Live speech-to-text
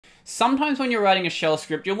sometimes when you're writing a shell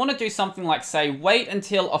script, you'll want to do something like, say, wait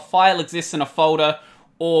until a file exists in a folder,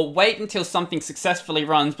 or wait until something successfully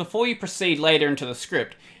runs before you proceed later into the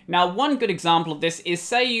script. Now, one good example of this is,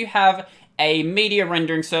 say you have a media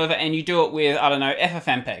rendering server and you do it with, I don't know,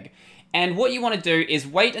 FFmpeg. And what you want to do is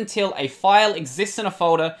wait until a file exists in a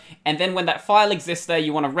folder, and then when that file exists there,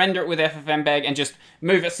 you want to render it with FFmpeg and just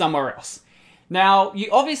move it somewhere else. Now, you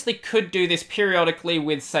obviously could do this periodically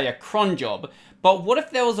with, say, a cron job, but what if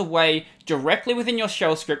there was a way directly within your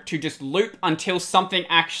shell script to just loop until something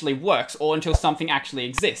actually works, or until something actually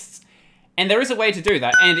exists? And there is a way to do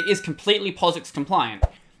that, and it is completely POSIX compliant.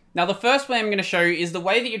 Now, the first way I'm going to show you is the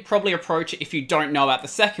way that you'd probably approach it if you don't know about the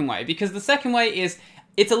second way, because the second way is,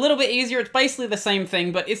 it's a little bit easier, it's basically the same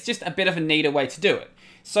thing, but it's just a bit of a neater way to do it.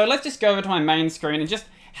 So let's just go over to my main screen and just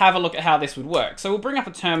have a look at how this would work. So we'll bring up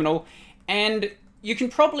a terminal, and you can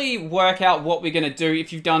probably work out what we're going to do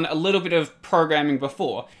if you've done a little bit of programming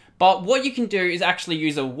before. But what you can do is actually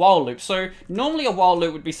use a while loop. So normally a while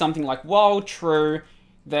loop would be something like while true,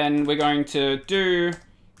 then we're going to do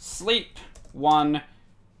sleep 1,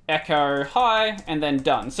 echo hi, and then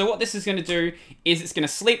done. So what this is going to do is it's going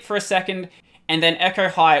to sleep for a second, and then echo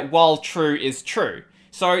hi while true is true.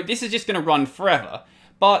 So this is just going to run forever.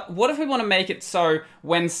 But what if we want to make it so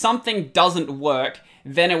when something doesn't work,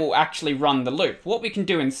 then it will actually run the loop? What we can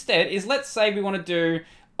do instead is, let's say we want to do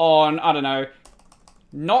on, I don't know,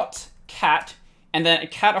 not cat, and then a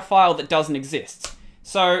cat a file that doesn't exist.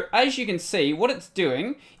 So as you can see, what it's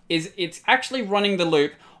doing is it's actually running the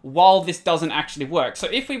loop while this doesn't actually work. So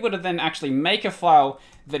if we were to then actually make a file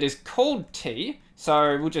that is called t,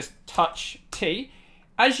 so we'll just touch t,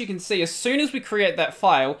 as you can see, as soon as we create that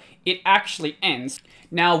file, it actually ends.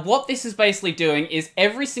 Now, what this is basically doing is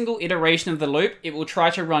every single iteration of the loop, it will try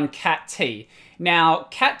to run cat t. Now,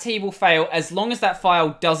 cat t will fail as long as that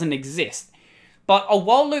file doesn't exist. But a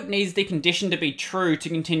while loop needs the condition to be true to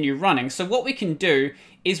continue running. So what we can do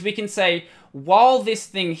is we can say, while this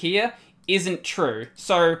thing here isn't true.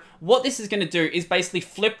 So what this is going to do is basically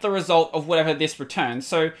flip the result of whatever this returns.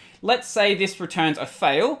 So let's say this returns a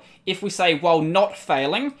fail. If we say while not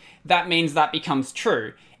failing, that means that becomes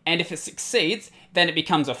true. And if it succeeds, then it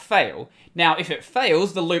becomes a fail. Now, if it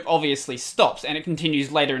fails, the loop obviously stops and it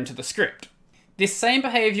continues later into the script. This same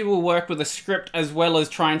behavior will work with a script as well as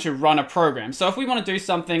trying to run a program. So if we want to do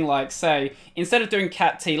something like, say, instead of doing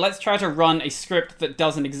cat t, let's try to run a script that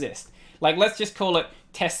doesn't exist. Like, let's just call it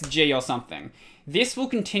test G or something. This will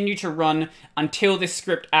continue to run until this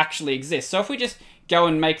script actually exists. So if we just go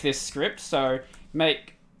and make this script, so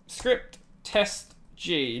make script test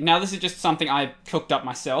G. Now this is just something I cooked up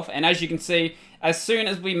myself, and as you can see, as soon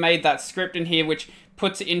as we made that script in here, which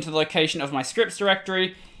puts it into the location of my scripts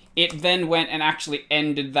directory, it then went and actually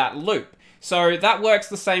ended that loop. So that works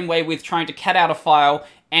the same way with trying to cat out a file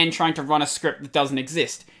and trying to run a script that doesn't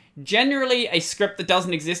exist. Generally, a script that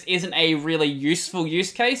doesn't exist isn't a really useful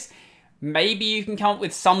use case. Maybe you can come up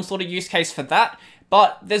with some sort of use case for that,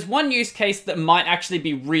 but there's one use case that might actually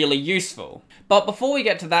be really useful. But before we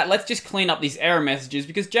get to that, let's just clean up these error messages,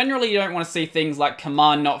 because generally you don't want to see things like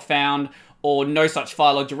command not found or no such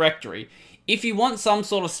file or directory. If you want some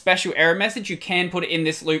sort of special error message, you can put it in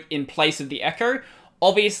this loop in place of the echo.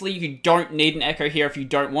 Obviously, you don't need an echo here if you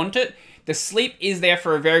don't want it. The sleep is there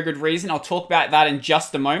for a very good reason. I'll talk about that in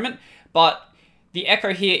just a moment, but the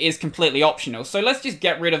echo here is completely optional. So let's just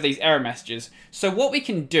get rid of these error messages. So what we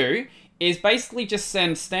can do is basically just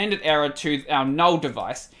send standard error to our null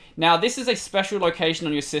device. Now, this is a special location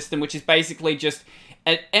on your system, which is basically just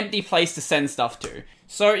an empty place to send stuff to.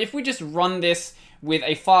 So if we just run this with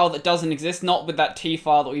a file that doesn't exist, not with that T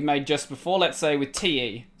file that we made just before, let's say with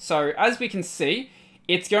TE. So as we can see,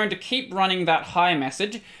 it's going to keep running that hi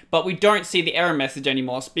message, but we don't see the error message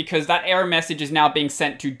anymore because that error message is now being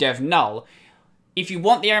sent to dev null. If you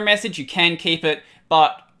want the error message, you can keep it,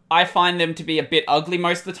 but I find them to be a bit ugly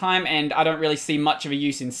most of the time, and I don't really see much of a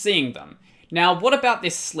use in seeing them. Now, what about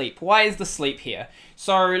this sleep? Why is the sleep here?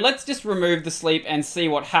 So let's just remove the sleep and see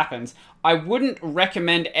what happens. I wouldn't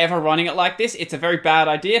recommend ever running it like this. It's a very bad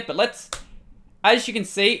idea, but as you can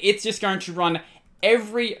see, it's just going to run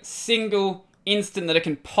every single instant that it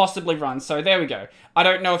can possibly run. So there we go. I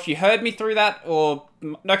don't know if you heard me through that or...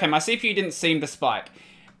 Okay, my CPU didn't seem to spike.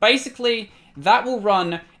 Basically, that will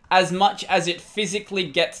run as much as it physically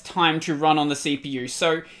gets time to run on the CPU.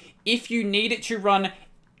 So if you need it to run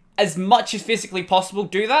as much as physically possible,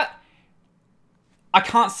 do that. I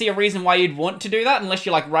can't see a reason why you'd want to do that unless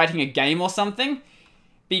you're like writing a game or something,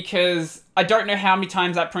 because I don't know how many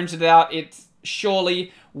times that printed out. It's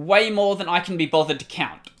surely way more than I can be bothered to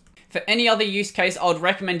count. For any other use case, I would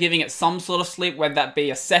recommend giving it some sort of sleep, whether that be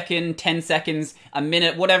a second, 10 seconds, a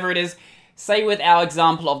minute, whatever it is. Say with our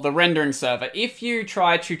example of the rendering server, if you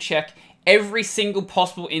try to check every single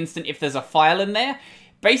possible instant if there's a file in there,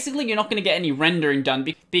 basically you're not going to get any rendering done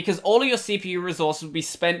because all of your CPU resources will be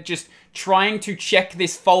spent just trying to check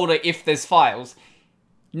this folder if there's files.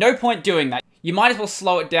 No point doing that. You might as well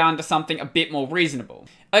slow it down to something a bit more reasonable.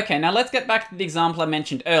 Okay, now let's get back to the example I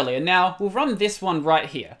mentioned earlier. Now, we'll run this one right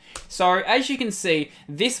here. So, as you can see,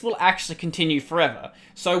 this will actually continue forever.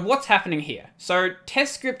 So, what's happening here? So,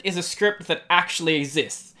 test script is a script that actually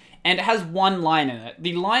exists, and it has one line in it.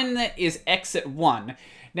 The line in it is exit1.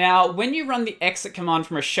 Now, when you run the exit command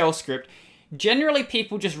from a shell script, generally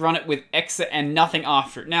people just run it with exit and nothing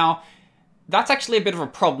after it. Now, that's actually a bit of a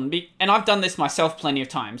problem, and I've done this myself plenty of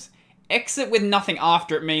times. Exit with nothing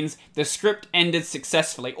after it means the script ended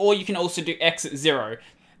successfully, or you can also do exit 0.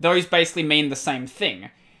 Those basically mean the same thing.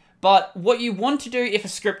 But what you want to do if a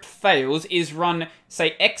script fails is run,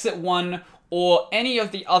 say, exit 1 or any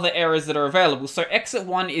of the other errors that are available. So exit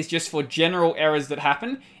 1 is just for general errors that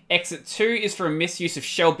happen, exit 2 is for a misuse of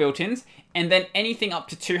shell built-ins, and then anything up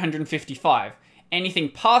to 255. Anything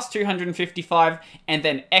past 255, and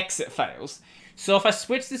then exit fails. So if I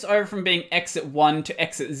switch this over from being exit 1 to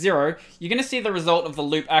exit 0, you're going to see the result of the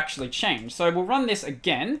loop actually change. So we'll run this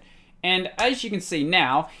again, and as you can see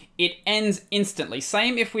now, it ends instantly.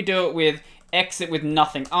 Same if we do it with exit with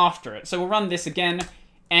nothing after it. So we'll run this again,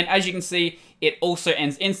 and as you can see, it also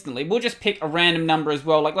ends instantly. We'll just pick a random number as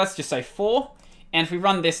well, like let's just say 4, and if we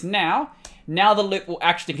run this now the loop will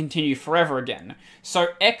actually continue forever again. So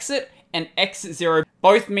exit and exit 0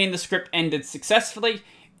 both mean the script ended successfully.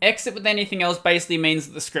 Exit with anything else basically means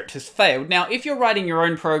that the script has failed. Now, if you're writing your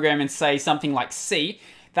own program in, say, something like C,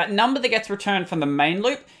 that number that gets returned from the main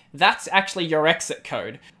loop, that's actually your exit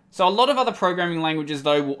code. So a lot of other programming languages,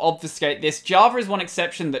 though, will obfuscate this. Java is one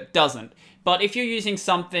exception that doesn't. But if you're using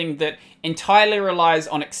something that entirely relies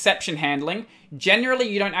on exception handling, generally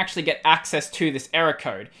you don't actually get access to this error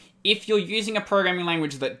code. If you're using a programming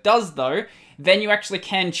language that does, though, then you actually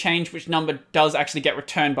can change which number does actually get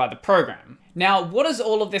returned by the program. Now, what has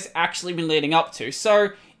all of this actually been leading up to? So,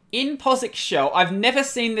 in POSIX shell, I've never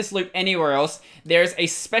seen this loop anywhere else. There is a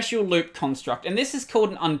special loop construct, and this is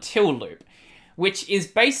called an until loop, which is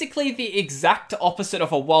basically the exact opposite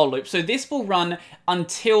of a while loop. So this will run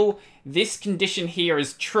until this condition here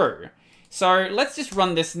is true. So let's just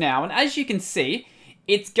run this now, and as you can see,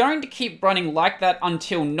 it's going to keep running like that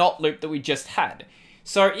until not loop that we just had.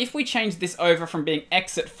 So if we change this over from being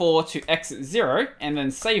exit 4 to exit 0, and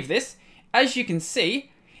then save this, as you can see,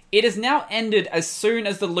 it has now ended as soon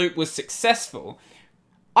as the loop was successful.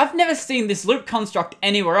 I've never seen this loop construct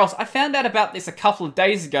anywhere else. I found out about this a couple of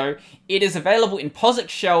days ago. It is available in POSIX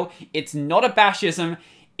shell. It's not a bashism.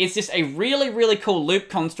 It's just a really, really cool loop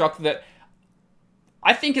construct that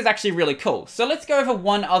I think is actually really cool. So let's go over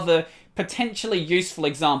one other potentially useful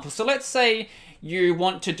example. So let's say you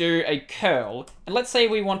want to do a curl. And let's say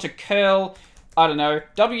we want to curl, I don't know,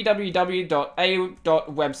 www.a.website.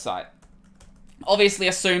 Obviously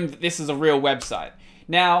assume that this is a real website.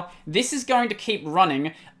 Now, this is going to keep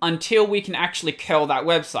running until we can actually curl that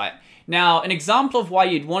website. Now, an example of why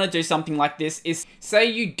you'd want to do something like this is, say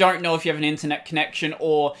you don't know if you have an internet connection,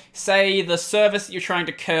 or say the service that you're trying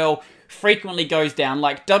to curl frequently goes down,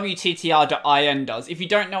 like wttr.in does. If you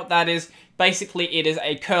don't know what that is, basically it is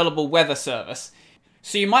a curlable weather service.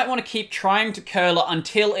 So you might want to keep trying to curl it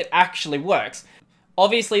until it actually works.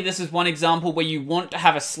 Obviously, this is one example where you want to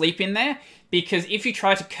have a sleep in there, because if you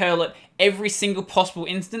try to curl it every single possible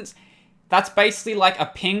instance, that's basically like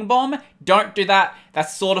a ping bomb. Don't do that.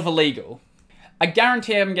 That's sort of illegal. I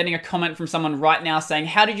guarantee I'm getting a comment from someone right now saying,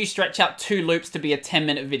 how did you stretch out 2 loops to be a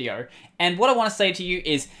 10-minute video? And what I want to say to you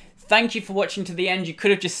is, thank you for watching to the end. You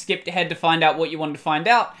could have just skipped ahead to find out what you wanted to find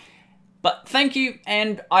out. But thank you,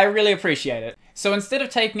 and I really appreciate it. So instead of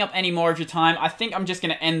taking up any more of your time, I think I'm just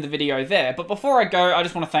going to end the video there. But before I go, I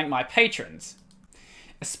just want to thank my patrons.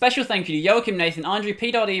 A special thank you to Joachim, Nathan, Andre,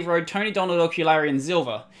 P.Evroad, Tony, Donald, Oculari, and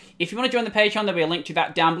Zilva. If you want to join the Patreon, there'll be a link to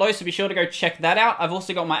that down below, so be sure to go check that out. I've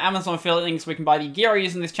also got my Amazon affiliate links where you can buy the gear I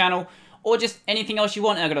use in this channel, or just anything else you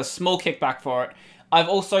want, and I got a small kickback for it. I've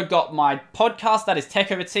also got my podcast, that is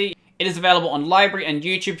Tech Over Tea. It is available on Library and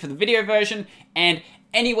YouTube for the video version, and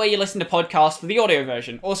anywhere you listen to podcasts for the audio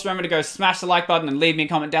version. Also remember to go smash the like button and leave me a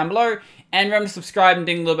comment down below, and remember to subscribe and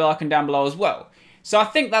ding the little bell icon down below as well. So I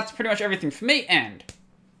think that's pretty much everything for me, and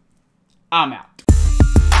I'm out.